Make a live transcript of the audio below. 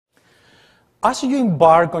As you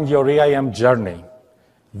embark on your EIM journey,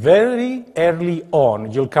 very early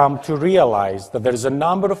on, you'll come to realize that there's a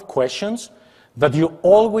number of questions that you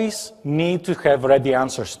always need to have ready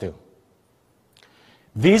answers to.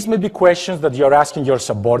 These may be questions that you're asking your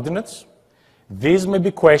subordinates. These may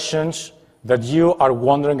be questions that you are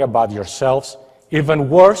wondering about yourselves. Even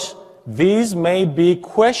worse, these may be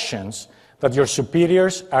questions that your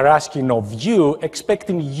superiors are asking of you,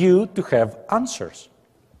 expecting you to have answers.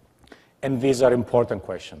 And these are important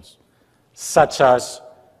questions, such as,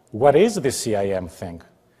 what is this EIM thing?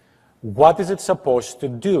 What is it supposed to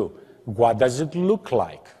do? What does it look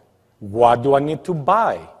like? What do I need to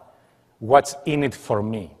buy? What's in it for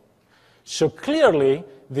me? So clearly,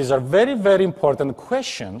 these are very, very important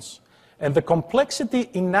questions, and the complexity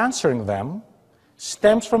in answering them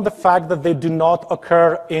stems from the fact that they do not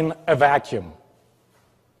occur in a vacuum.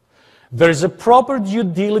 There is a proper due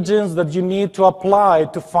diligence that you need to apply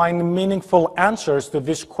to find meaningful answers to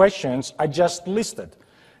these questions I just listed.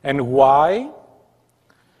 And why?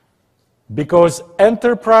 Because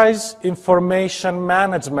enterprise information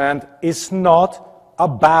management is not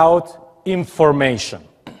about information.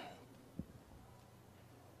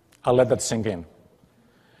 I'll let that sink in.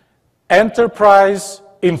 Enterprise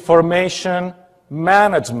information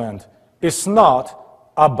management is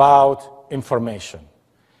not about information.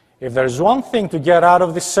 If there's one thing to get out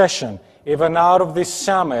of this session, even out of this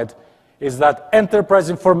summit, is that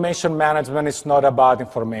enterprise information management is not about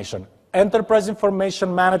information. Enterprise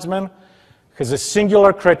information management has a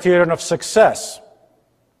singular criterion of success: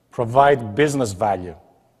 provide business value.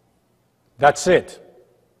 That's it.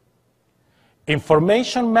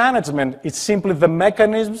 Information management is simply the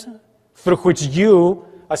mechanisms through which you,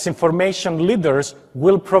 as information leaders,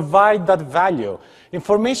 will provide that value.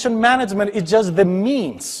 Information management is just the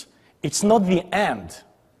means. It's not the end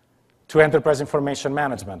to enterprise information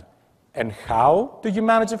management. And how do you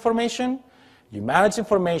manage information? You manage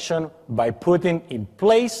information by putting in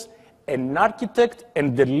place an architect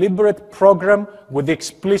and deliberate program with the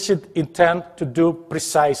explicit intent to do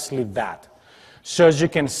precisely that. So as you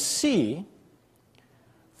can see,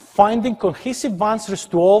 finding cohesive answers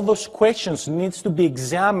to all those questions needs to be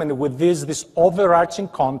examined with this overarching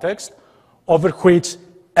context over which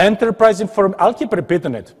enterprise information, I'll keep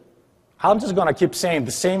repeating it. I'm just going to keep saying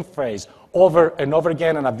the same phrase over and over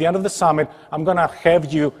again, and at the end of the summit, I'm going to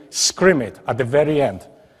have you scream it at the very end.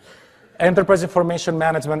 Enterprise information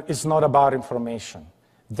management is not about information.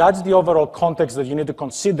 That's the overall context that you need to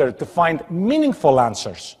consider to find meaningful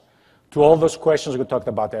answers to all those questions we talked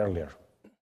about earlier.